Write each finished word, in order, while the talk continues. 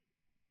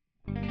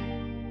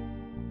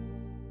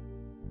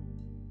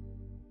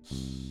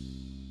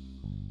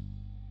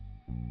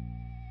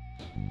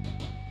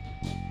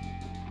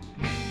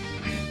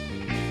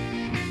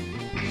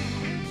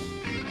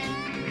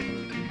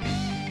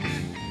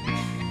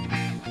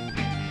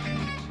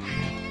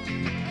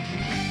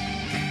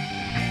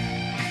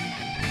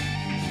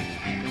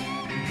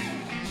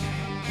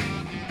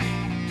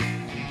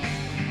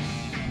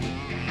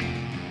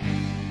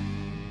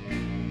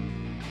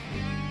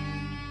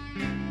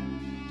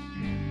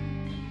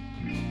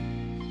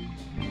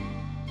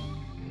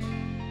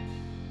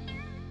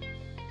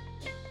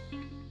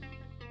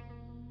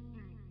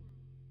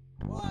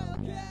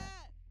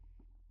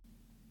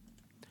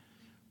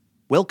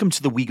Welcome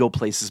to the We Go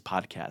Places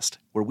podcast,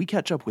 where we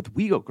catch up with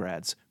WeGo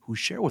grads who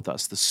share with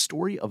us the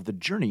story of the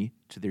journey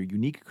to their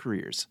unique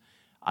careers.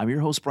 I'm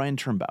your host, Brian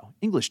Turnbow,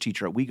 English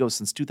teacher at WeGo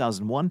since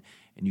 2001,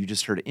 and you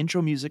just heard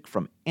intro music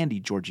from Andy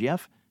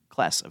Georgieff,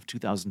 class of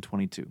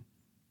 2022.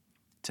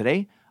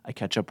 Today, I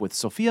catch up with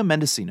Sofia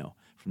Mendicino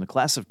from the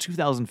class of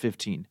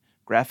 2015,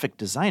 graphic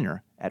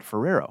designer at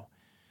Ferrero.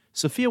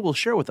 Sofia will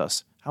share with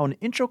us how an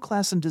intro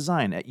class in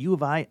design at U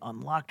of I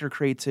unlocked her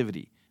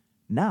creativity.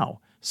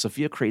 Now,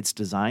 Sofia creates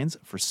designs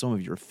for some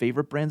of your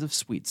favorite brands of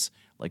sweets,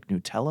 like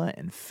Nutella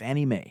and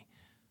Fannie Mae.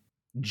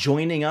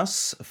 Joining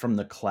us from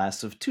the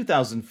class of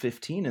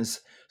 2015 is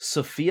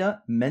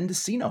Sofia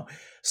Mendicino.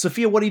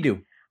 Sofia, what do you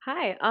do?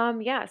 Hi.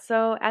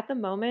 So at the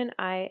moment,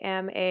 I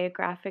am a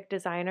graphic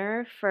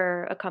designer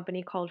for a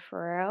company called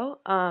Ferrero.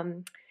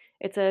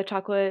 It's a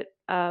chocolate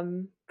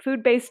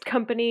food-based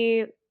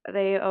company.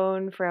 They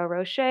own Ferrero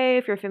Rocher,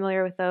 if you're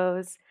familiar with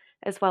those,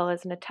 as well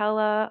as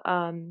Nutella,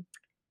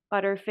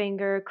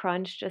 Butterfinger,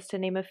 Crunch, just to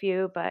name a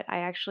few. But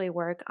I actually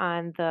work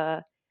on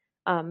the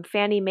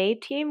Fannie Mae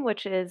team,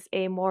 which is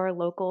a more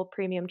local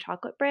premium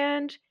chocolate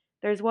brand.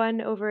 There's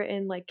one over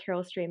in like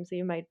Carroll Stream, so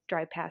you might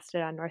drive past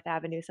it on North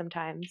Avenue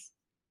sometimes.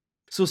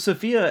 So,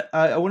 Sofia,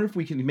 I wonder if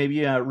we can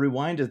maybe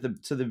rewind to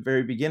the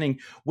very beginning.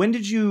 When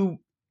did you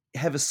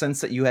have a sense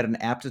that you had an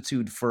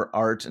aptitude for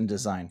art and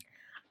design?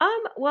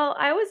 Well,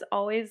 I was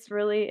always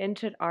really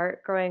into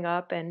art growing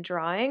up and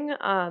drawing.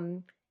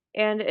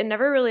 And it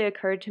never really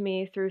occurred to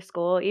me through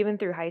school, even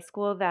through high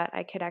school, that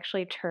I could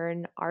actually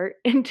turn art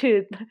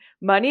into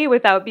money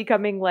without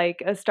becoming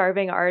like a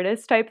starving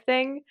artist type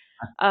thing.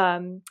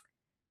 Um,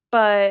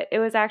 but it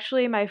was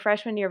actually my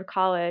freshman year of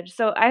college.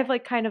 So I have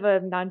like kind of a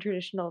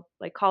non-traditional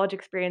like college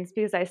experience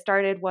because I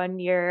started 1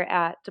 year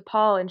at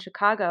DePaul in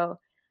Chicago,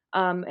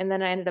 and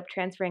then I ended up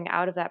transferring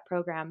out of that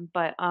program.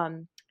 But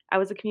I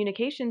was a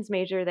communications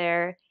major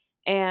there,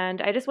 and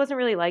I just wasn't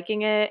really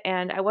liking it,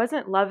 and I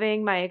wasn't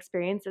loving my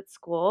experience at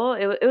school.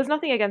 It was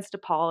nothing against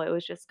DePaul. It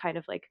was just kind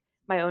of like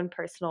my own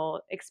personal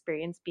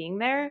experience being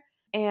there.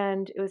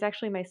 And it was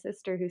actually my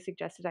sister who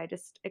suggested I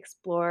just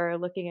explore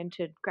looking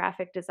into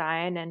graphic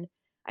design, and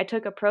I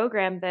took a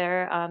program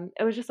there.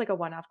 It was just like a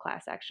one-off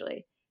class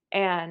actually,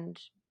 and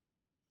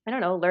I don't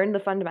know, learned the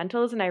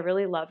fundamentals, and I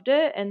really loved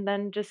it. And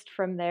then just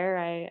from there,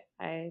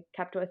 I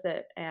kept with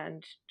it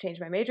and changed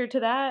my major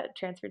to that,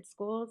 transferred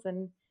schools,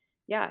 and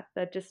yeah,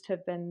 that just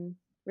have been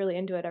really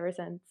into it ever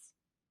since.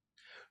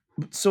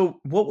 So,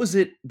 what was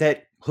it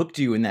that hooked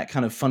you in that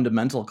kind of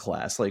fundamental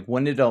class? Like,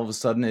 when did all of a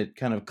sudden it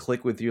kind of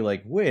click with you?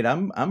 Like, wait,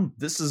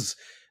 this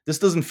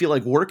doesn't feel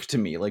like work to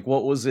me. Like,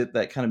 what was it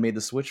that kind of made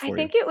the switch I for you?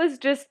 think it was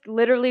just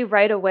literally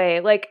right away.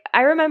 Like,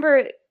 I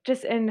remember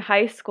just in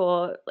high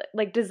school,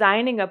 like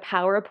designing a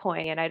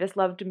PowerPoint, and I just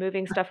loved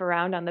moving stuff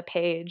around on the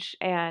page.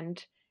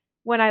 And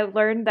when I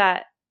learned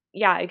that,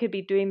 yeah, I could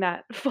be doing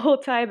that full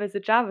time as a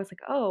job, I was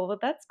like, oh, well,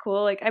 that's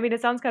cool. Like, I mean, it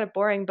sounds kind of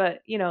boring, but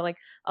like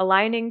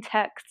aligning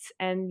text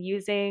and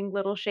using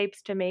little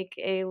shapes to make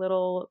a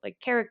little like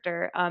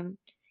character.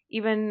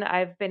 Even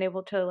I've been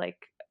able to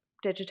like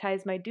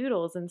digitize my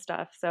doodles and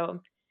stuff. So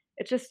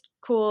it's just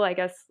cool, I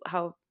guess,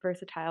 how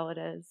versatile it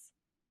is.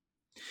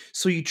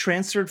 So, you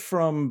transferred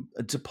from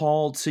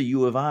DePaul to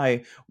U of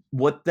I.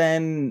 What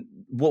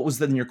was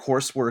then your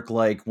coursework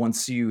like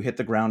once you hit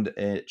the ground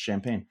at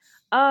Champaign?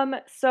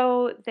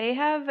 So they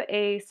have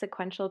a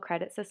sequential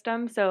credit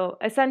system. So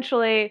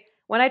essentially,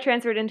 when I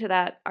transferred into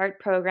that art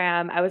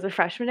program, I was a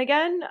freshman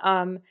again.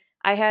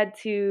 I had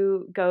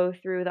to go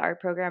through the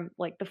art program,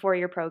 like the 4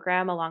 year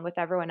program, along with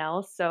everyone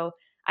else. So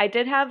I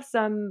did have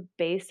some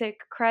basic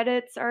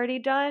credits already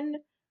done.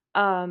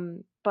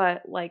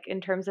 But like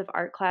in terms of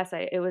art class,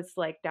 it was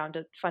like down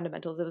to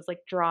fundamentals. It was like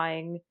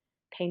drawing,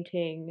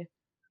 painting,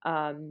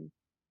 um,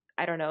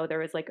 I don't know, there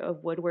was like a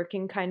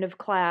woodworking kind of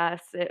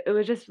class. It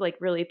was just like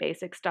really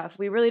basic stuff.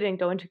 We really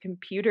didn't go into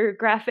computer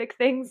graphic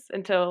things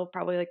until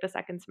probably like the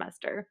second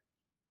semester.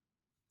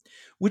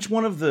 Which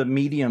one of the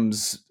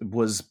mediums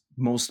was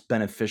most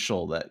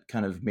beneficial that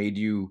kind of made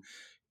you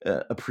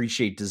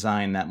appreciate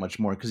design that much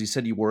more? Because you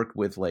said you worked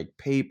with like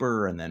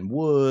paper and then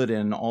wood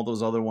and all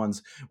those other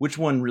ones. Which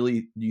one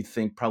really do you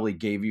think probably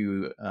gave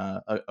you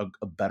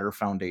a better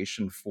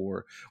foundation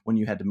for when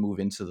you had to move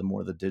into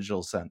the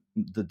digital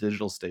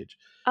stage?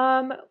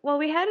 Well,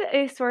 we had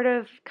a sort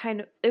of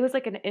kind of, it was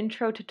like an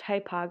intro to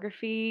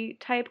typography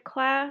type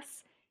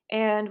class.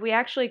 And we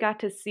actually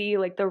got to see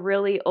like the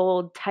really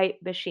old type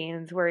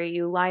machines where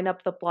you line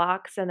up the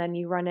blocks and then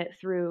you run it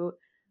through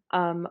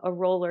a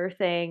roller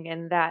thing,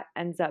 and that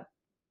ends up,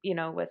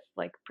 with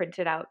like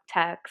printed out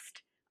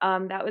text.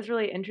 That was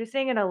really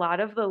interesting. And a lot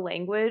of the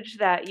language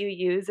that you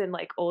use in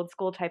like old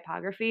school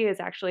typography is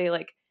actually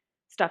like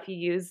stuff you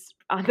use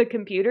on the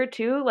computer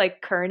too,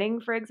 like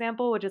kerning, for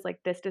example, which is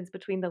like distance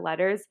between the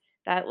letters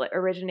that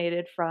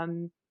originated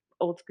from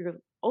old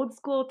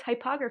school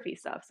typography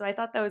stuff. So I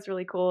thought that was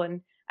really cool.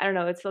 And I don't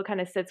know, it still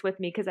kind of sits with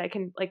me because I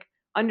can like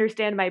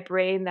understand my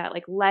brain that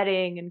like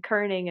letting and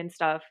kerning and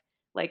stuff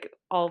like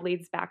all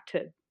leads back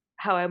to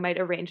how I might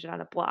arrange it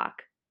on a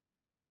block.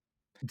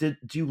 Do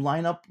you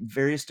line up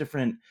various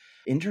different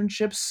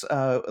internships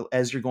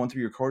as you're going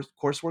through your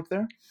coursework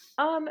there?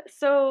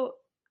 So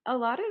a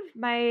lot of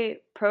my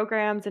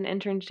programs and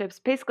internships,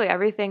 basically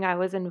everything I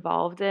was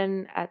involved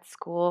in at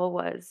school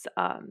was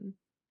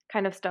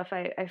kind of stuff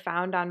I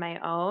found on my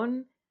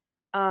own.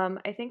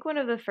 I think one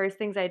of the first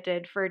things I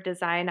did for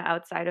design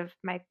outside of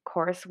my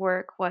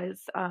coursework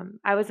was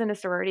I was in a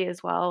sorority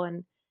as well,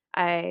 and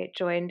I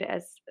joined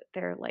as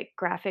their like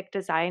graphic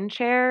design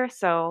chair.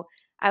 So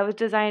I was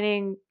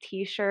designing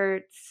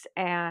T-shirts,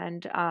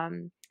 and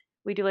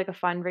we do like a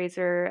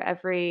fundraiser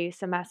every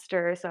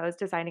semester. So I was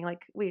designing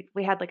like we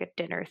had like a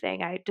dinner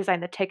thing. I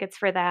designed the tickets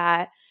for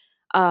that,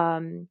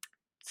 um,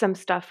 some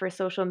stuff for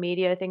social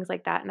media, things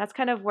like that. And that's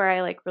kind of where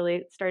I like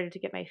really started to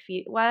get my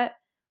feet wet.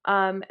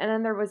 And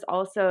then there was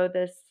also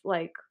this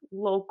like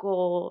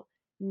local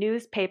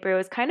newspaper. It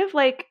was kind of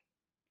like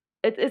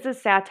it's a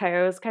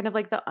satire. It was kind of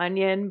like The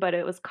Onion, but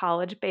it was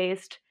college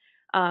based,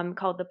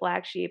 called The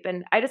Black Sheep.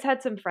 And I just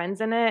had some friends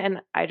in it,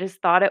 and I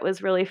just thought it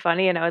was really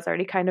funny, and I was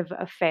already kind of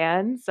a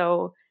fan.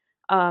 So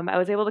I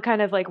was able to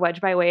kind of like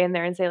wedge my way in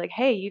there and say like,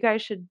 "Hey, you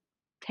guys should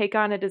take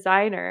on a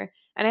designer."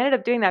 And I ended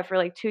up doing that for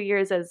like 2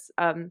 years as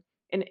an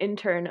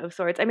intern of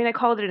sorts. I mean, I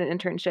called it an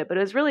internship, but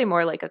it was really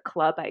more like a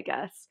club, I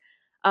guess.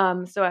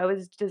 So I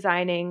was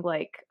designing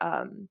like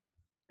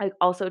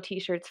also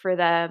t-shirts for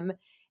them,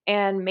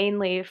 and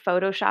mainly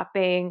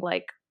photoshopping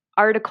like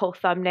article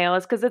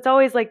thumbnails because it's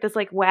always like this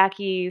like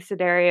wacky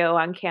scenario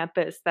on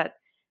campus that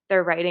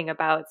they're writing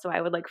about. So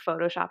I would like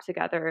Photoshop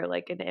together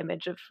like an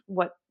image of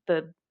what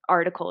the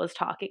article is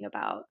talking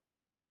about.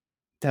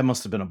 That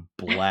must have been a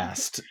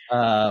blast.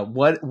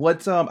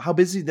 How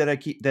busy did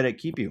it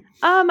keep you?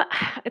 Um,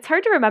 it's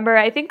hard to remember.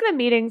 I think the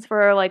meetings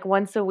were like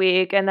once a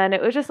week, and then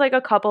it was just like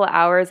a couple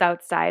hours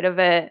outside of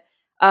it.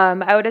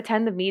 I would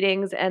attend the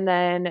meetings, and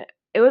then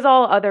it was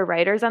all other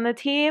writers on the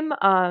team.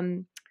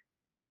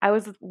 I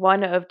was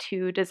one of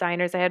 2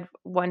 designers. I had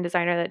one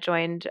designer that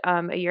joined,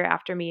 a year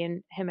after me,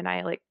 and him and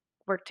I, like,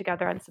 worked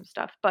together on some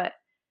stuff, but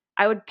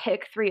I would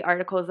pick 3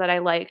 articles that I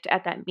liked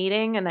at that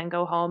meeting and then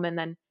go home, and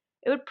then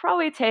it would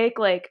probably take,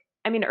 like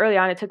I mean, early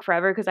on, it took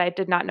forever because I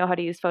did not know how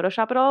to use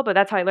Photoshop at all, but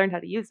that's how I learned how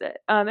to use it.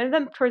 And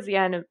then towards the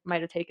end, it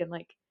might have taken,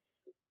 like,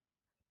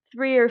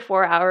 3 or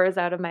 4 hours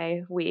out of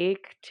my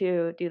week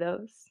to do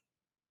those.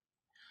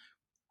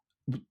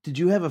 Did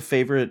you have a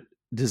favorite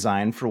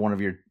design for one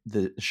of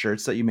the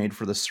shirts that you made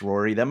for the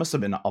sorority? That must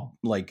have been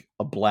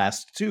a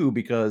blast too,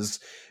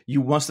 because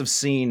you must have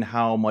seen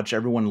how much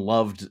everyone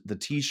loved the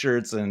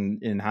t-shirts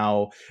and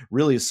how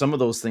really some of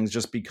those things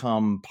just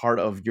become part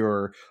of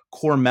your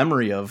core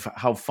memory of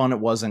how fun it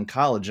was in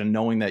college, and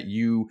knowing that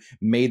you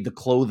made the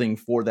clothing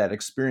for that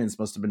experience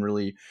must have been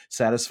really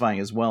satisfying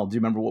as well. Do you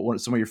remember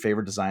what some of your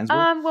favorite designs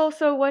were? Well,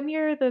 so one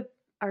year the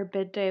our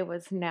bid day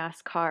was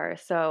NASCAR,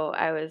 so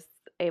I was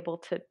able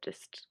to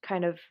just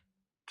kind of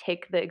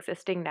take the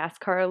existing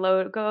NASCAR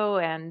logo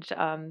and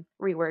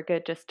rework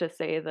it just to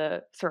say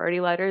the sorority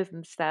letters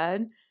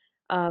instead.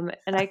 And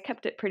I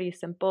kept it pretty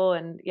simple,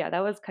 and yeah,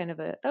 that was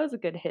a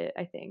good hit,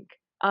 I think.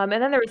 And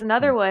then there was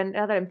another one.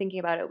 Now that I'm thinking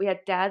about it, we had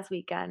Dad's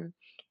Weekend,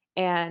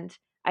 and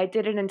I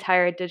did an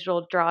entire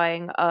digital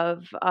drawing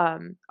of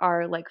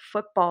our like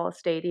football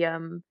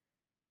stadium,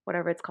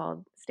 whatever it's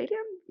called,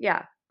 stadium?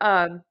 Yeah,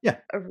 Yeah.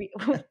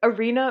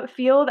 arena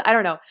field? I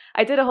don't know.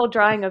 I did a whole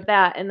drawing of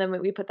that, and then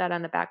we put that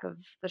on the back of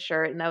the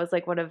shirt, and that was,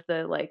 like, one of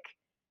the, like,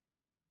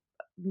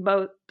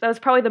 that was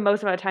probably the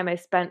most amount of time I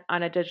spent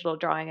on a digital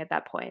drawing at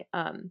that point,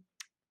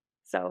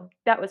 so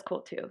that was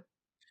cool too.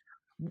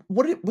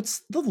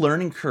 What's the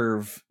learning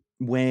curve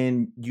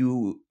when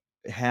you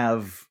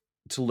have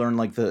to learn,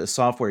 like, the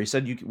software? You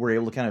said were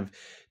able to kind of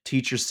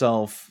teach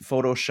yourself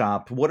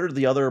Photoshop. What are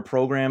the other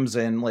programs,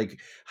 and, like,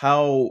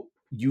 how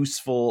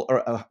useful,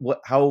 or,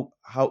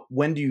 how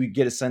when do you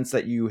get a sense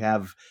that you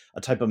have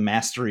a type of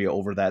mastery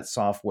over that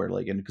software?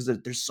 Like, and because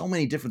there's so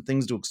many different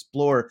things to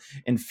explore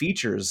and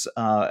features,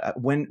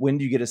 when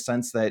do you get a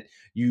sense that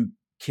you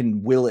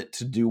can will it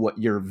to do what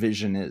your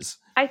vision is?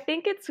 I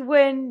think it's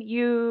when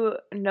you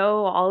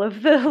know all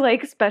of the,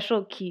 like,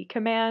 special key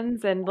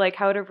commands and, like,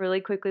 how to really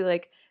quickly,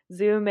 like,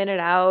 zoom in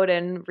and out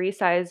and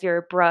resize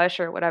your brush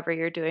or whatever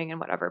you're doing in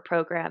whatever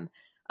program.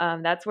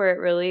 That's where it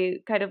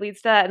really kind of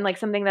leads to that, and, like,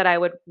 something that I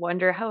would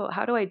wonder,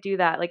 "How do I do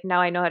that?" Like,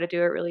 now I know how to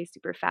do it really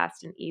super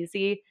fast and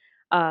easy.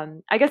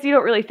 I guess you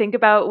don't really think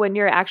about when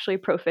you're actually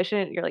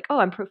proficient. You're like, oh,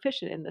 I'm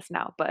proficient in this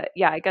now. But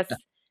yeah, I guess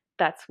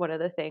that's one of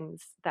the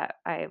things that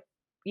if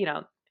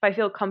I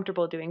feel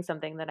comfortable doing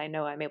something, then I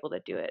know I'm able to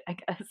do it, I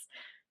guess.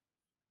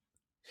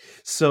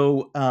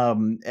 So,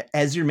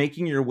 as you're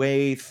making your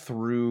way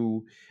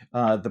through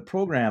the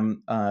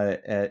program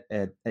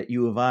at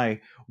U of I,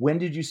 when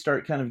did you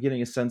start kind of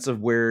getting a sense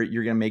of where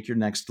you're going to make your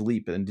next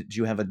leap? And did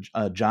you have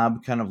a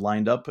job kind of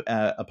lined up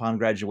upon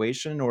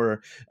graduation,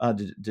 or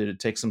did it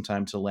take some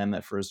time to land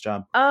that first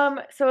job?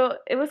 So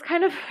it was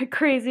kind of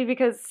crazy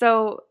because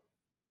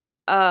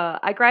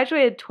I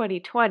graduated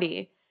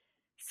 2020.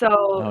 So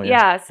Oh, yes.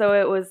 yeah, so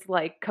it was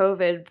like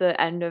COVID, the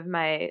end of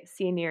my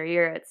senior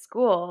year at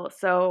school.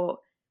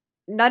 So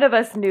none of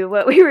us knew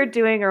what we were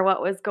doing or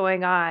what was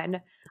going on.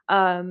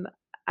 Um,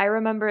 I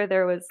remember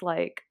there was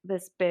like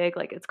this big,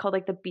 like it's called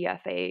like the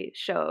BFA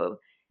show,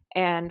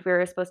 and we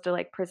were supposed to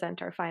like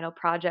present our final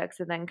projects,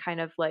 and then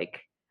kind of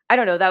like I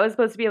don't know, that was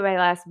supposed to be my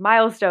last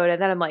milestone,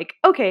 and then I'm like,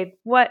 okay,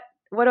 what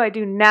do I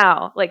do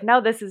now? Like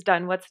now this is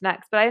done, what's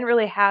next? But I didn't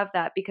really have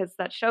that because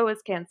that show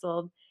was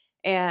canceled,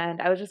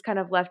 and I was just kind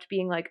of left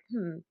being like,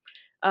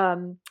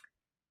 Um,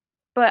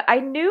 but I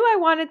knew I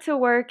wanted to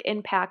work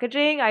in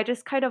packaging. I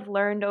just kind of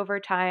learned over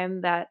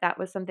time that that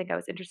was something I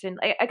was interested in.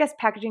 I guess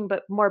packaging,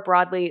 but more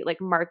broadly,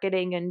 like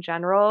marketing in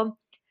general,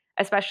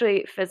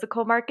 especially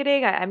physical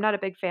marketing. I'm not a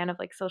big fan of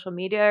like social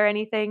media or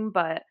anything,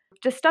 but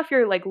just stuff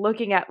you're like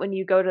looking at when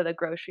you go to the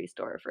grocery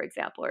store, for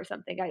example, or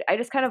something. I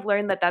just kind of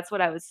learned that that's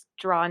what I was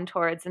drawn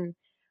towards. And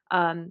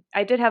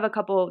I did have a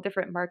couple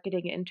different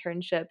marketing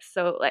internships.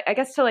 So, like, I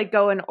guess to like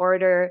go in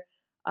order,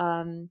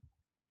 um,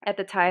 at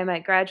the time I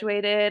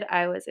graduated,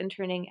 I was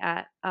interning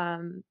at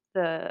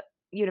the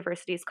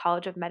university's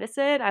College of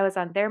Medicine. I was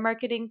on their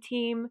marketing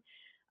team.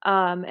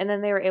 And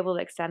then they were able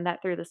to extend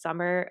that through the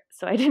summer.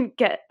 So I didn't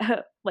get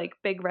a like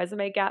big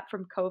resume gap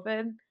from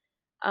COVID.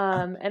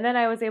 And then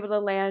I was able to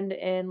land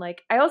in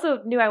like, I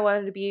also knew I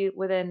wanted to be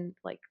within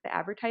like the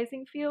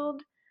advertising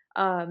field.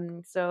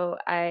 So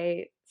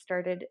I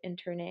started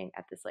interning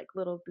at this like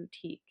little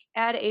boutique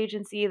ad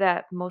agency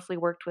that mostly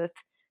worked with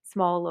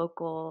small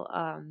local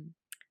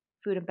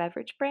food and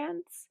beverage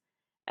brands.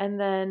 And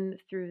then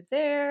through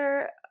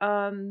there,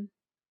 I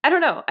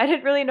don't know. I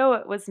didn't really know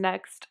what was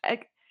next.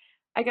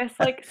 I guess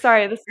like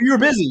sorry, this You were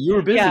busy. You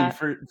were busy yeah.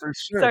 for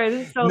sure. Sorry,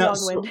 this is so No,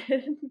 so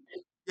long-winded.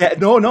 yeah,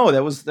 no,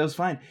 that was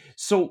fine.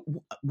 So,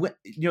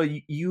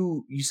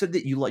 you said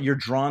that you're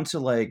drawn to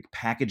like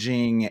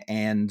packaging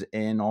and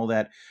all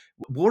that.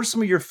 What are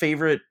some of your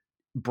favorite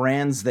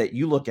brands that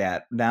you look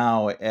at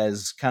now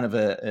as kind of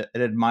an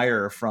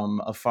admirer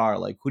from afar?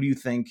 Like, who do you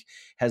think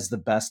has the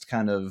best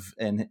kind of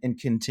and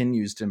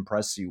continues to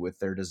impress you with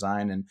their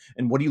design,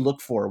 and what do you look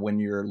for when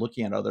you're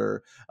looking at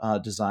other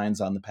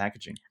designs on the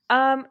packaging?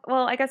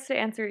 Well, I guess to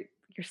answer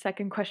your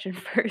second question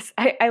first,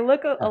 I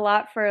look a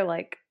lot for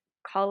like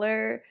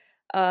color,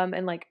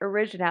 and like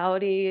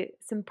originality,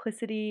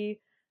 simplicity,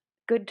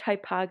 good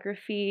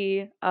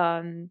typography.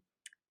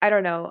 I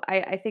don't know.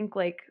 I think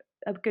like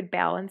a good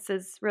balance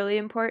is really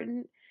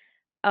important.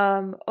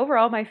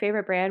 Overall, my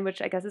favorite brand,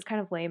 which I guess is kind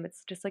of lame,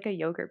 it's just like a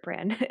yogurt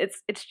brand.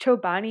 It's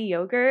Chobani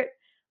yogurt.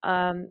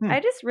 Hmm.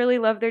 I just really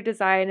love their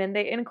design, and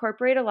they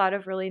incorporate a lot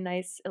of really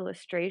nice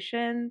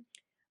illustration.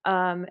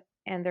 Um,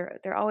 and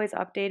they're always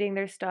updating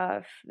their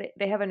stuff.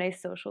 They have a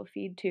nice social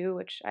feed too,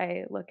 which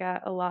I look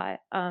at a lot.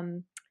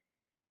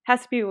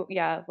 Has to be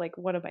yeah, like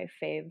one of my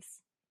faves.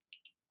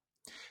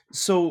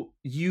 So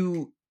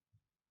you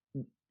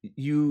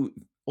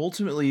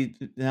ultimately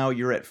now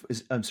you're at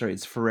I'm sorry,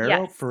 it's Ferrero?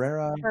 Yes,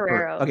 Ferrera?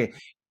 Ferrero. Okay,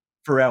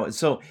 Ferrero.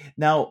 So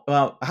now,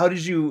 how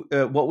did you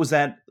what was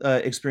that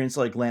experience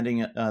like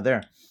landing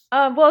there?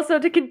 Well, so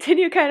to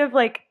continue kind of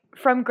like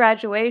from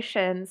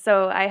graduation,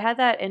 so I had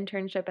that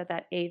internship at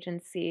that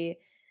agency,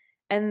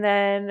 and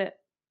then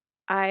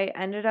I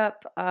ended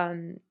up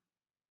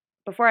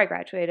before I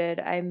graduated,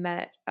 I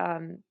met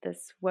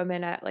this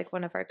woman at like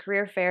one of our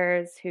career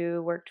fairs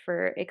who worked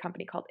for a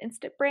company called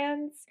Instant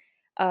Brands.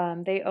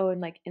 They own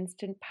like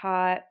Instant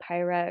Pot,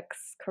 Pyrex,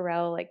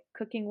 Corel, like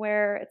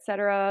cookingware,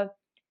 etc.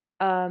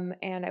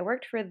 And I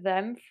worked for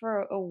them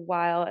for a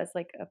while as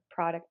like a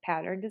product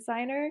pattern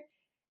designer.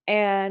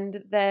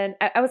 And then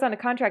I was on a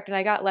contract and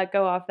I got let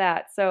go off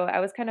that. So I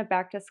was kind of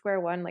back to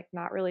square one, like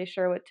not really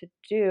sure what to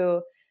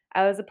do.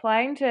 I was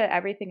applying to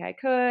everything I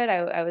could.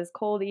 I was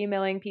cold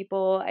emailing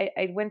people.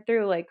 I went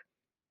through like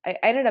I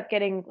ended up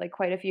getting like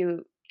quite a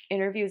few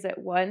interviews at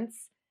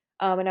once.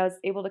 And I was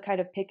able to kind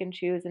of pick and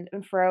choose.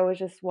 And Furrow was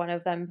just one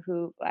of them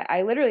who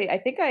I literally, I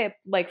think I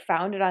like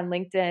found it on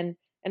LinkedIn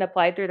and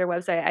applied through their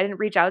website. I didn't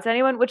reach out to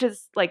anyone, which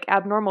is like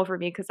abnormal for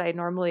me because I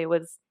normally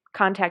was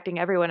contacting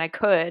everyone I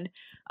could.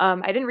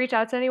 I didn't reach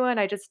out to anyone.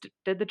 I just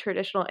did the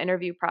traditional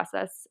interview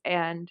process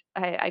and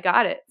I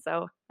got it.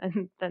 So,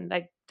 and then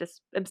I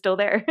just am still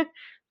there.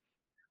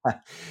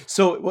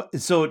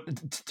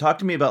 Talk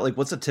to me about like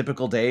what's a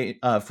typical day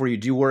for you?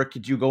 Do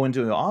you go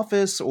into an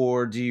office,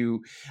 or can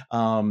you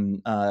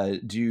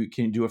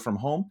do it from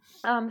home?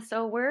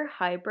 So we're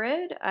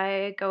hybrid.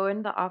 I go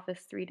in the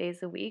office 3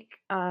 days a week,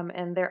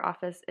 and their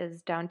office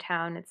is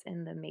downtown. It's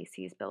in the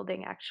Macy's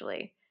building,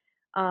 actually.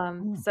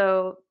 Hmm.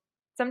 So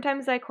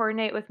sometimes I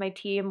coordinate with my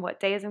team what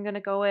days I'm going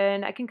to go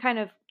in. I can kind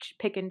of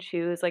pick and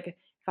choose, like if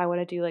I want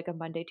to do like a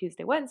Monday,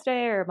 Tuesday,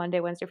 Wednesday, or Monday,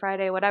 Wednesday,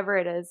 Friday, whatever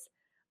it is.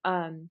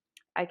 Um,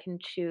 I can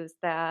choose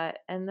that,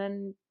 and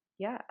then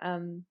yeah,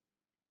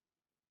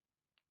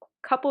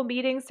 couple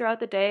meetings throughout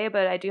the day,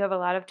 but I do have a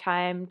lot of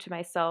time to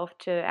myself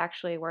to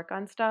actually work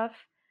on stuff.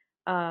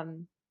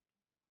 Um,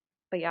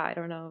 but yeah, I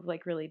don't know,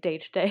 like, really day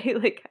to day,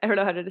 like, I don't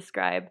know how to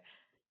describe.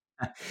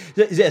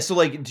 Yeah. So,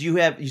 like,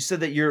 you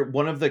said that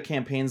one of the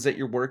campaigns that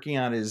you're working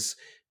on is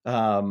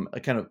a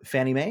kind of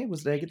Fannie Mae.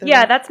 Did I get that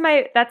Yeah,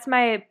 right? that's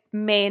my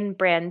main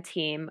brand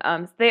team.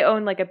 They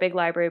own, like, a big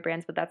library of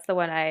brands, but that's the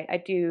one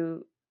I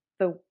do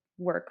the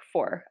work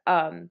for.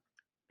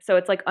 So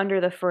it's, like,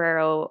 under the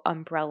Ferrero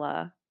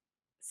umbrella.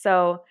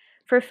 So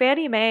for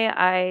Fannie Mae,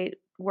 I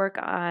work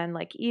on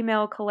like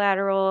email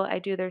collateral, I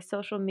do their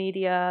social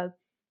media.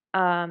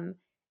 Um,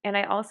 and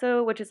I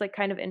also, which is like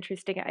kind of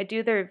interesting, I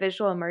do their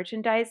visual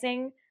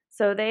merchandising.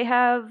 So they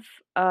have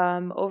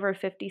over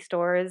 50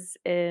 stores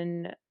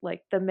in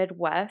like the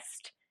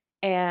Midwest,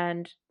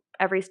 and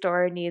every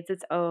store needs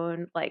its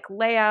own like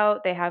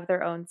layout. They have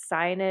their own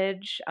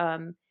signage,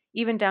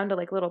 even down to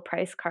like little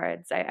price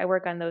cards. I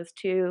work on those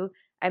too.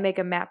 I make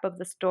a map of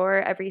the store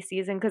every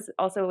season because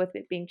also with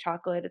it being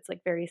chocolate, it's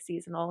like very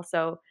seasonal.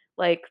 So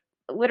like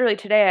literally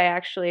today, I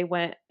actually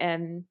went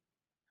and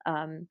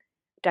um,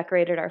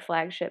 decorated our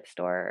flagship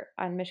store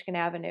on Michigan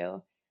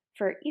Avenue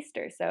for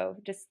Easter. So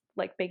just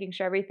like making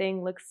sure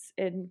everything looks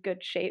in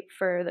good shape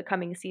for the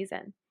coming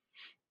season.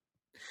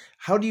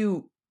 How do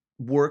you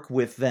work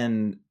with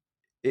then?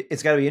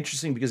 It's got to be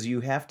interesting because you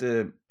have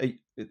to.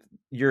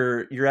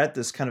 You're at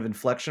this kind of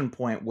inflection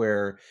point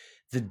where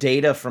the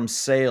data from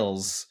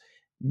sales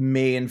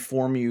may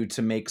inform you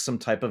to make some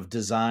type of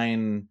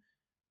design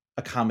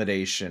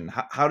accommodation.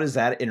 How does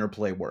that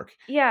interplay work?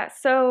 Yeah.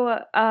 So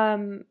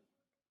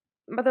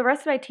but the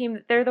rest of my team,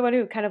 they're the one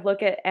who kind of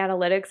look at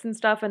analytics and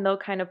stuff, and they'll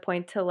kind of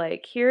point to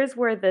like, here's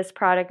where this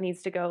product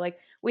needs to go. Like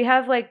we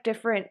have like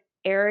different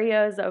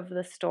areas of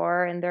the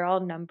store, and they're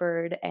all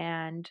numbered,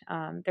 and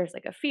there's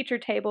like a feature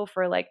table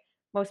for like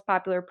most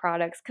popular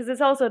products because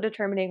it's also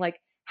determining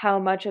like how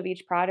much of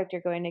each product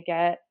you're going to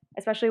get,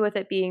 especially with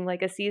it being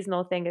like a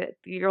seasonal thing.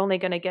 You're only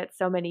going to get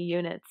so many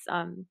units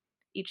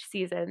each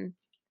season,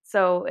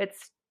 so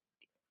it's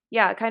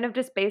yeah, kind of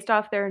just based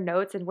off their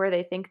notes and where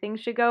they think things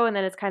should go, and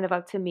then it's kind of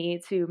up to me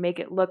to make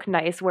it look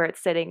nice where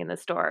it's sitting in the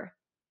store.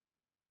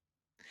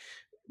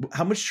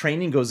 How much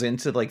training goes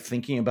into like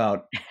thinking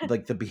about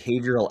like the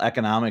behavioral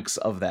economics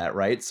of that,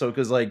 right? So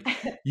because like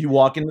you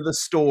walk into the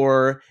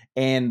store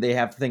and they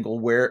have to think, well,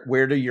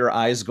 where do your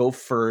eyes go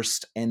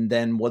first, and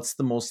then what's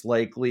the most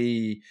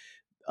likely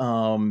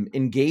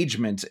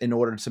engagement in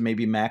order to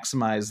maybe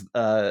maximize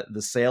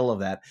the sale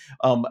of that.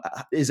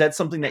 Is that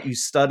something that you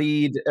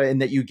studied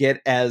and that you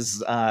get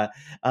as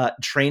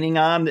training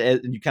on,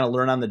 and you kind of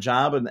learn on the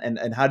job?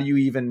 And how do you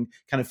even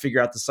kind of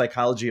figure out the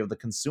psychology of the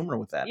consumer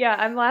with that? Yeah,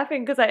 I'm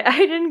laughing because I I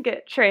didn't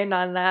get trained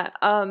on that.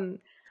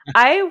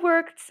 I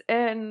worked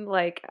in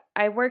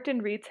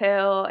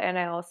retail, and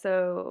I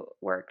also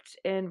worked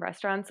in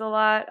restaurants a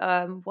lot.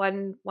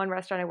 One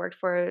restaurant I worked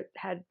for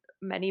had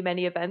many,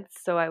 many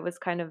events, so I was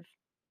kind of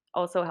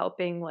also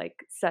helping,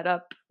 like, set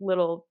up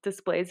little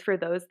displays for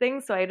those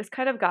things, so I just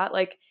kind of got,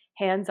 like,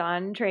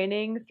 hands-on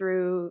training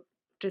through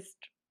just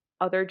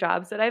other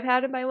jobs that I've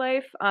had in my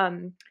life.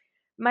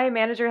 My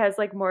manager has,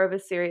 like, more of a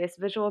serious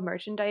visual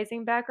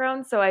merchandising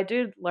background, so I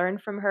did learn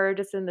from her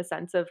just in the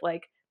sense of,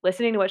 like,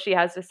 listening to what she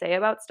has to say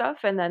about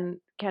stuff and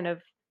then kind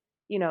of,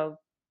 you know,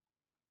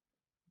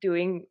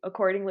 doing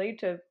accordingly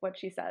to what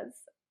she says.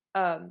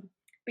 But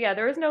yeah,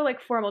 there was no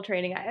like formal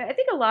training. I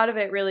think a lot of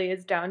it really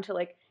is down to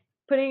like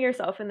putting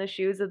yourself in the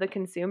shoes of the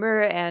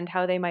consumer and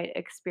how they might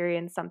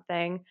experience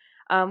something.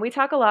 We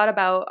talk a lot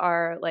about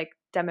our like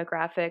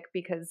demographic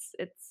because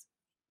it's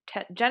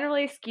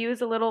generally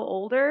skews a little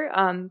older.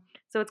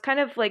 So it's kind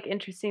of like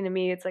interesting to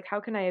me. It's like how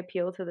can I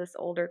appeal to this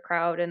older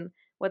crowd and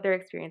what their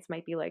experience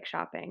might be like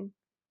shopping.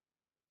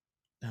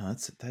 Oh,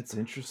 that's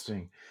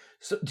interesting.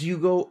 So do you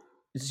go?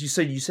 You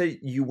said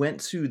you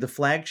went to the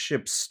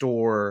flagship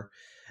store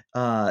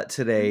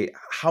today.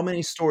 How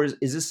many stores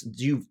is this?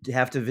 Do you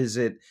have to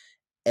visit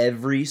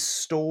every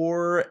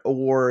store,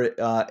 or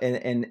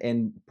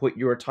and put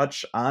your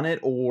touch on it,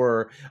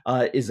 or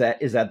is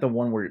that the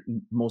one where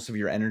most of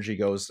your energy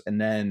goes, and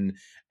then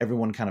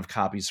everyone kind of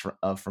copies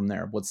from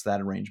there? What's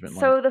that arrangement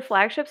like? So the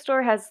flagship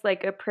store has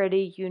like a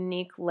pretty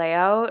unique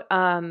layout.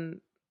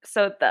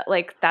 So that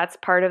like that's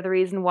part of the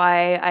reason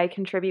why I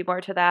contribute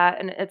more to that,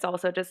 and it's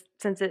also just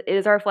since it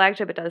is our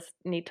flagship, it does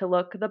need to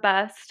look the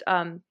best.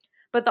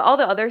 But all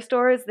the other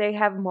stores they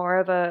have more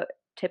of a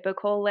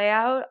typical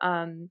layout.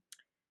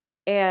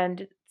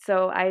 And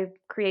So I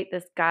create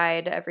this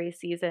guide every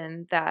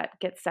season that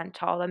gets sent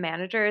to all the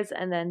managers,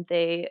 and then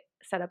they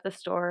set up the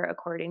store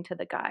according to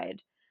the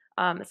guide.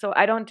 So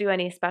I don't do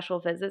any special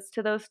visits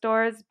to those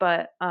stores,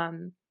 but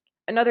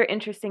another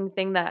interesting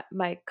thing that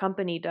my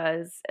company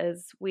does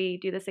is we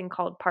do this thing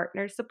called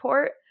partner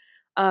support.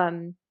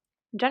 Um,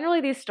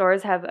 Generally, these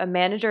stores have a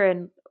manager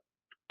and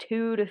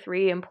 2 to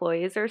 3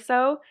 employees or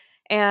so,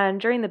 and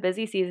during the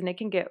busy season, it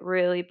can get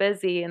really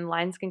busy and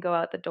lines can go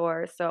out the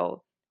door,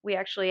 so we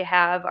actually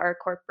have our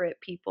corporate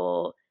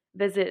people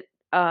visit,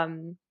 a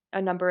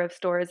number of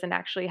stores and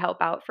actually help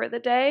out for the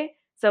day.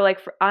 So, like,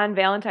 for on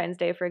Valentine's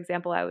Day, for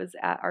example, I was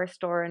at our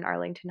store in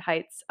Arlington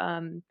Heights,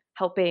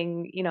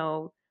 helping,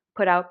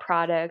 put out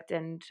product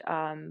and,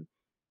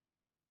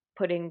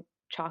 putting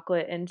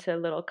chocolate into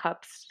little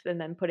cups and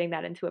then putting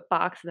that into a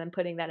box and then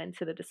putting that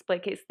into the display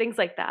case, things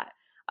like that.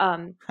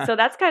 So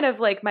that's kind of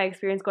like my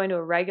experience going to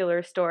a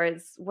regular store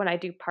is when I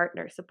do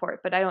partner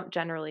support, but I don't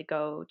generally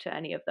go to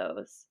any of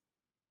those.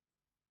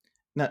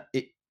 Now,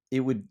 it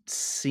would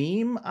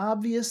seem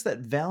obvious that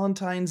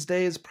Valentine's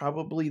Day is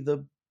probably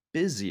the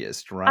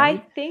busiest, I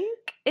right? think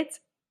it's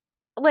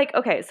like,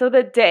 okay, so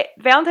the day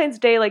Valentine's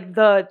Day, like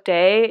the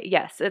day,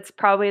 yes, it's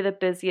probably the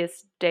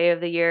busiest day of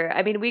the year.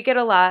 I mean, we get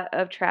a lot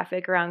of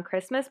traffic around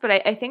Christmas, but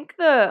I think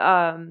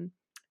the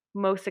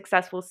most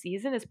successful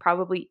season is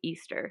probably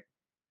Easter.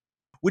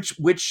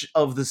 Which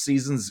of the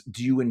seasons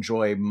do you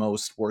enjoy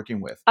most working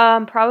with?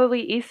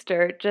 Probably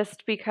Easter,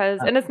 just because,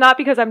 and it's not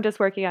because I'm just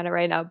working on it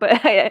right now,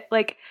 but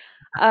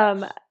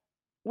um,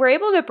 we're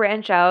able to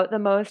branch out the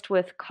most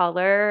with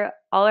color.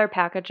 All our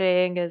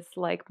packaging is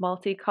like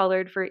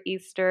multicolored for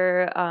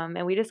Easter,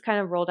 and we just kind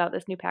of rolled out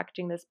this new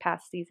packaging this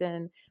past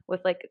season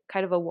with like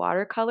kind of a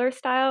watercolor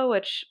style,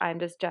 which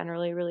I'm just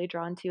generally really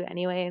drawn to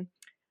anyway.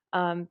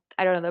 I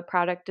don't know, the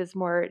product is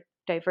more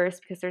diverse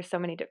because there's so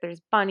many,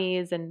 there's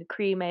bunnies and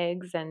cream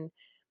eggs and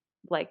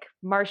like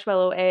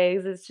marshmallow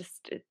eggs. It's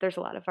just there's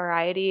a lot of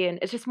variety and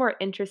it's just more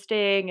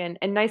interesting and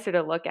nicer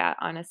to look at,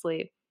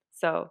 honestly.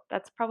 So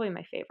that's probably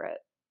my favorite.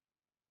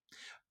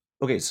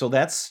 Okay, so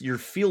that's your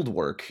field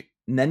work,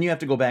 and then you have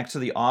to go back to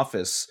the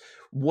office.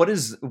 What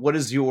is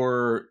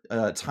your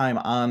time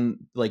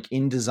on like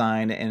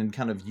InDesign and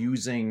kind of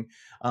using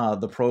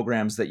the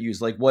programs that you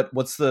use? Like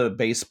what's the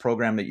base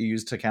program that you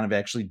use to kind of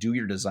actually do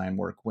your design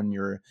work when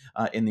you're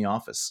in the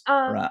office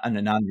or Um,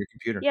 on your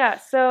computer? yeah,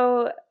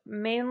 so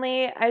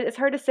mainly it's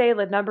hard to say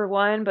the number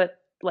one, but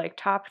like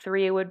top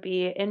three would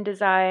be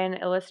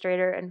InDesign,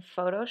 Illustrator, and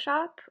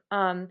Photoshop.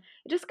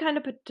 It just kind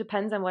of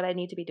depends on what I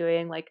need to be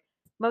doing. Like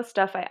most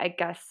stuff, I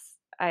guess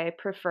I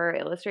prefer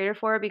Illustrator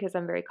for because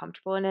I'm very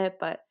comfortable in it.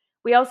 But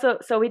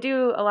we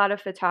do a lot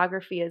of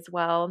photography as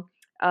well.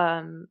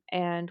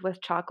 And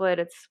with chocolate,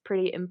 it's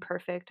pretty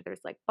imperfect. There's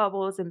like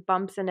bubbles and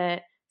bumps in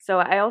it. So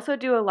I also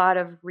do a lot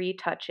of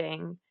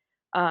retouching.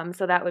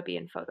 So that would be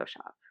in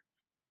Photoshop.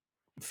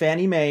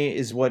 Fannie Mae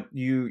is what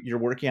you're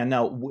working on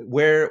now.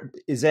 Where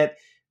is that?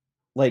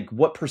 Like,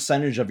 what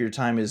percentage of your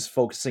time is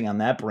focusing on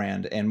that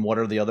brand, and what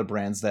are the other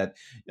brands that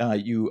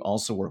you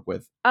also work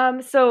with?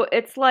 So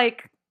it's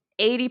like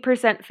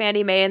 80%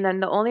 Fannie Mae, and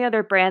then the only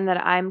other brand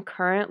that I'm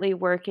currently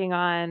working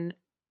on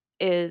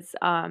is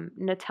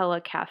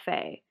Nutella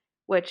Cafe,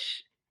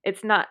 which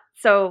it's not,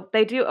 so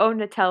they do own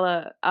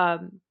Nutella,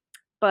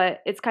 but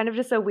it's kind of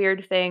just a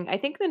weird thing. I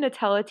think the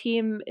Nutella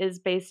team is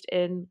based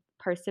in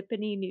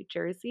Parsippany, New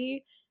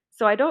Jersey.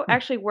 So I don't Hmm.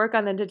 actually work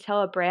on the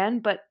Nutella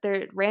brand, but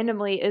there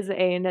randomly is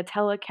a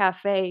Nutella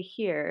Cafe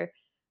here,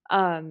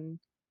 um,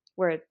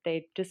 where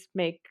they just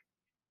make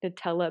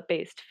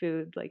Nutella-based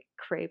food like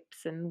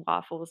crepes and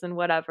waffles and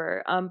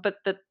whatever. But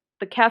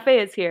the cafe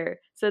is here,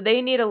 so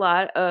they need a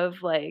lot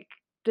of like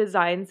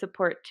design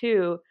support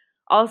too,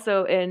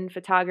 also in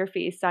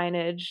photography,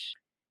 signage,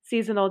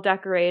 seasonal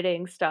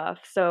decorating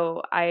stuff.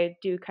 So I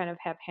do kind of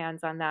have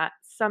hands on that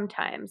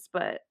sometimes,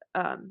 but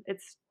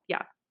it's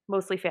yeah,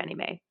 mostly Fannie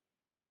Mae.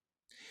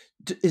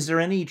 Is there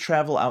any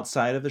travel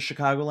outside of the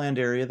Chicagoland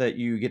area that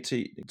you get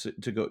to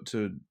go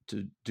to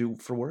do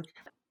for work?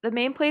 The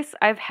main place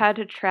I've had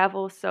to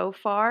travel so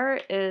far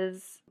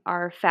is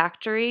our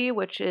factory,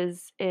 which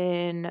is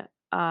in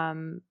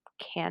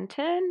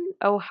Canton,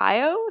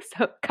 Ohio.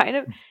 So kind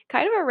of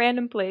a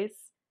random place.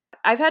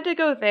 I've had to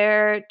go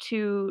there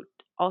to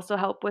also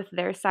help with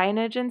their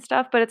signage and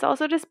stuff, but it's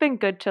also just been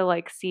good to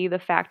like see the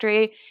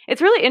factory.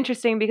 It's really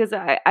interesting because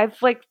I've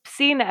like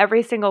seen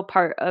every single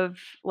part of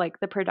like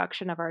the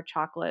production of our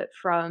chocolate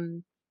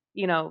from,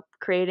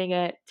 creating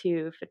it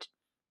to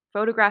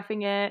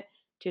photographing it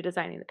to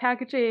designing the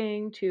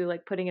packaging to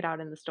like putting it out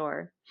in the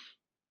store.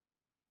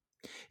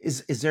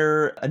 Is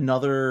there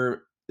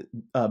another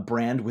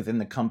brand within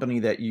the company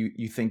that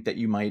you think that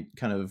you might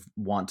kind of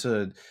want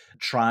to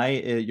try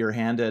your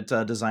hand at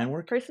design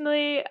work?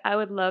 Personally, I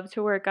would love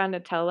to work on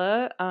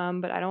Nutella,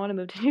 but I don't want to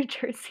move to New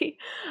Jersey.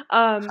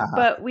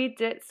 But we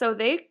did, so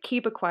they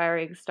keep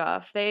acquiring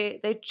stuff.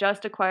 They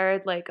just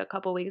acquired like a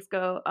couple weeks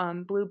ago,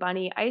 Blue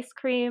Bunny ice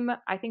cream.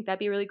 I think that'd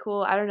be really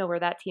cool. I don't know where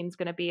that team's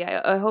gonna be.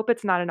 I hope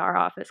it's not in our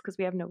office because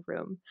we have no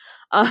room.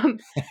 Um,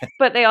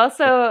 but they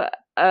also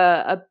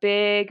a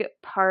big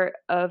part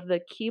of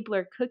the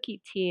Keebler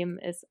cookie team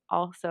is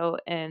also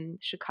in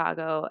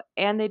Chicago,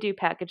 and they do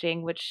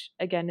packaging, which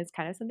again is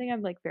kind of something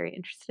I'm like very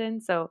interested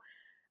in. So,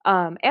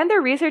 and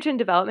their research and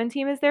development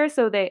team is there,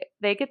 so they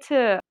get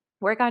to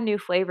work on new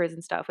flavors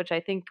and stuff, which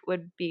I think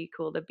would be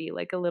cool to be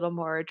like a little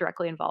more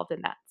directly involved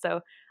in that.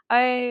 So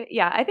I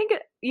think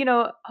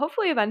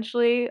hopefully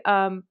eventually,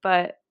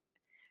 but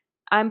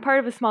I'm part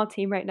of a small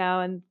team right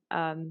now,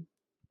 and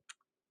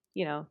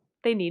you know,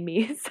 they need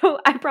me. So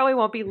I probably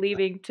won't be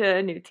leaving to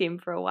a new team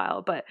for a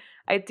while, but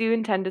I do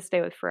intend to stay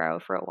with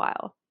Ferrero for a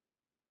while.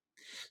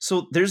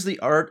 So there's the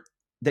art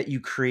that you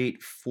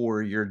create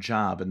for your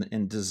job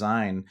and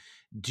design.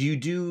 Do you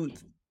do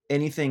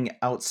anything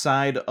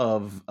outside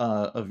of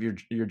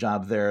your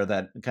job there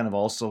that kind of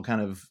also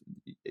kind of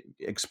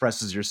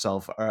expresses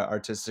yourself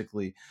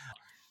artistically?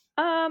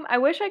 I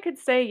wish I could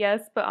say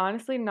yes, but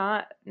honestly,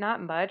 not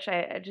much.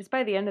 I just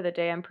by the end of the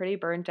day, I'm pretty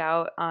burnt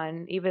out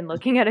on even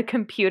looking at a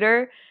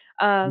computer.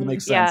 That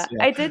makes sense. Yeah,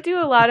 Yeah. I did do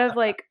a lot of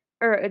like,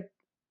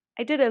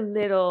 I did a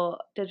little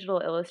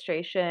digital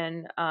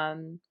illustration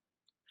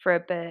for a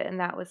bit, and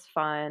that was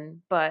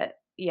fun. But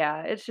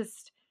yeah, it's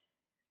just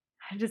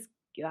I just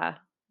yeah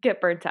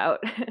get burnt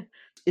out.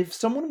 If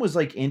someone was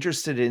like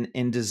interested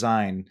in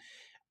design,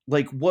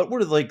 like what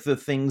were like the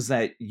things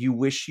that you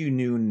wish you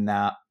knew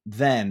now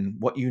then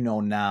what you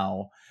know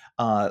now?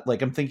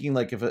 Like I'm thinking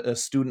like if a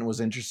student was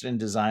interested in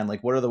design,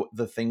 like what are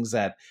the things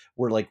that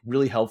were like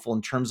really helpful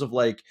in terms of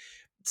like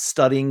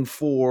studying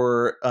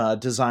for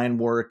design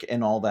work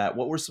and all that?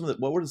 What were some of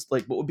the, what was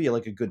like what would be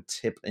like a good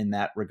tip in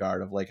that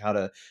regard of like how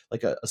to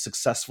like a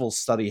successful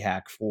study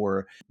hack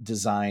for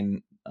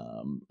design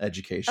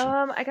education?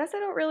 I guess I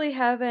don't really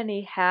have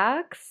any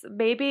hacks.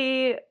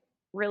 Maybe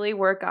really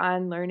work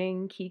on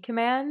learning key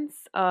commands,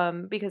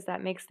 because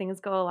that makes things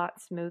go a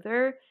lot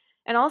smoother.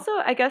 And also,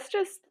 I guess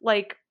just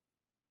like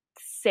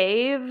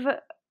save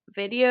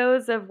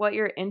videos of what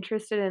you're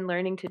interested in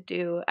learning to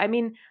do. I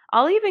mean,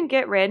 I'll even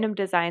get random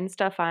design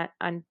stuff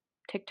on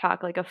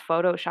TikTok, like a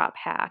Photoshop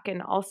hack,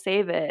 and I'll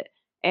save it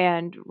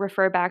and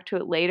refer back to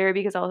it later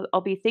because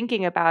I'll be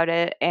thinking about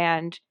it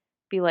and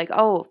be like,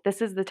 "Oh,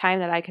 this is the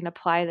time that I can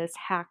apply this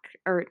hack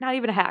or not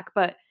even a hack,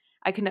 but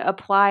I can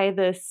apply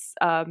this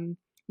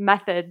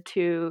method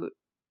to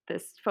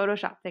this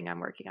Photoshop thing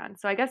I'm working on."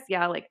 So I guess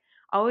yeah, like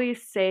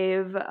always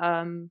save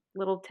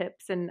little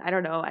tips and I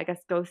don't know, I guess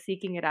go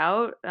seeking it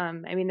out. I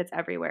mean, it's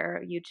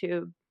everywhere.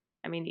 YouTube,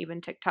 I mean, even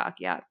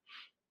TikTok, yeah.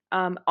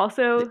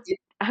 Also,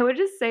 I would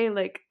just say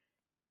like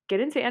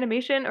get into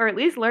animation or at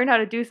least learn how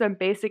to do some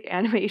basic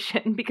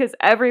animation because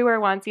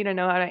everywhere wants you to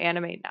know how to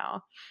animate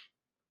now.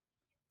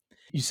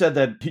 You said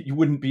that you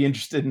wouldn't be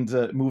interested in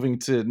moving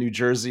to New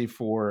Jersey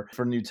for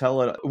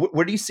Nutella.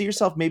 Where do you see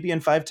yourself maybe in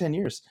 5, 10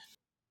 years?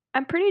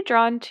 I'm pretty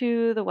drawn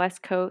to the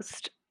West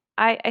Coast.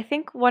 I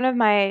think one of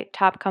my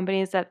top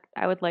companies that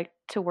I would like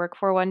to work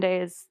for one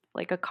day is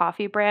like a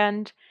coffee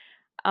brand.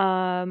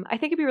 I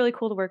think it'd be really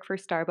cool to work for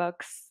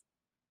Starbucks.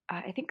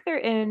 I think they're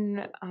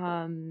in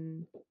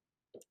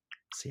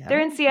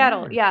Seattle?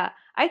 Seattle. Where? Yeah.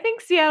 I think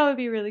Seattle would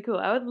be really cool.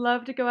 I would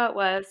love to go out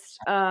west.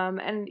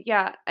 And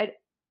yeah,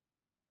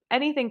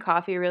 anything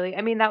coffee really.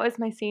 I mean, that was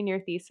my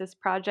senior thesis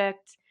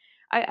project.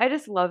 I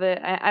just love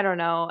it. I don't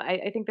know.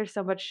 I think there's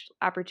so much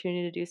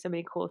opportunity to do so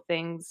many cool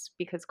things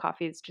because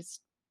coffee is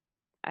just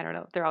I don't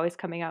know. They're always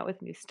coming out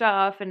with new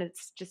stuff and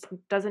it's just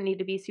doesn't need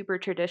to be super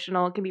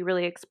traditional. It can be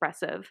really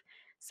expressive.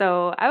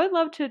 So I would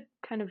love to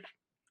kind of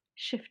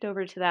shift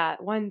over to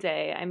that one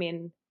day. I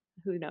mean,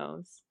 who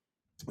knows?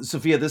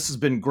 Sophia, this has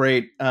been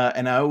great,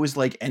 and I always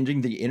like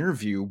ending the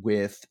interview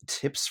with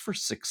tips for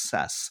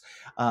success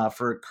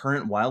for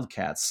current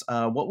Wildcats.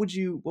 What would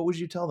you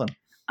tell them?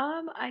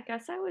 I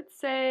guess I would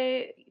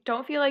say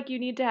don't feel like you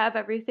need to have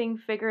everything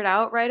figured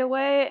out right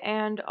away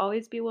and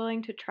always be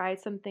willing to try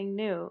something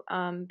new.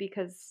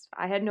 Because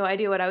I had no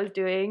idea what I was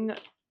doing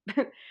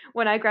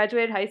when I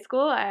graduated high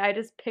school. I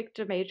just picked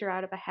a major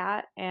out of a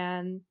hat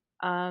and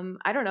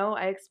I don't know,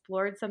 I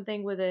explored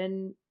something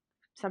within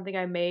something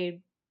I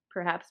may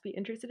perhaps be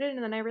interested in,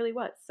 and then I really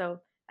was. So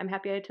I'm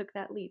happy I took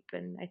that leap,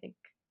 and I think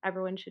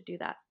everyone should do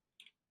that.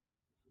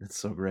 That's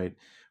so great.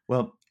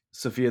 Well,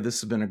 Sophia,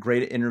 this has been a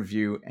great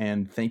interview,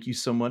 and thank you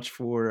so much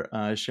for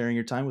sharing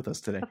your time with us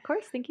today. Of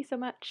course, thank you so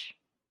much.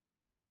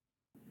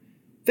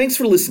 Thanks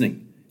for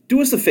listening.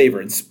 Do us a favor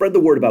and spread the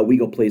word about We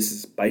Go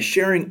Places by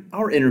sharing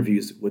our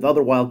interviews with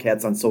other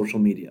Wildcats on social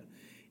media.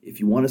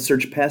 If you want to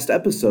search past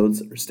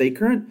episodes or stay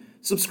current,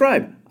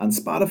 subscribe on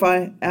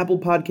Spotify, Apple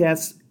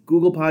Podcasts,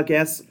 Google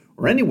Podcasts,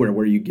 or anywhere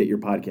where you get your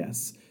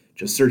podcasts.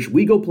 Just search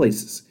We Go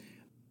Places.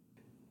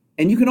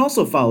 And you can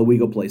also follow We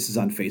Go Places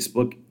on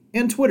Facebook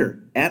and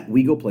Twitter at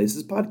We Go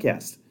Places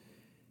Podcast.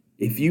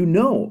 If you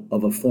know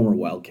of a former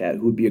Wildcat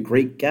who would be a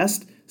great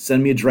guest,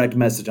 send me a direct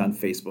message on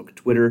Facebook,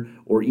 Twitter,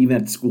 or even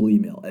at school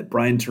email at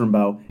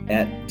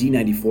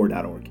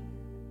brianturnbow@d94.org.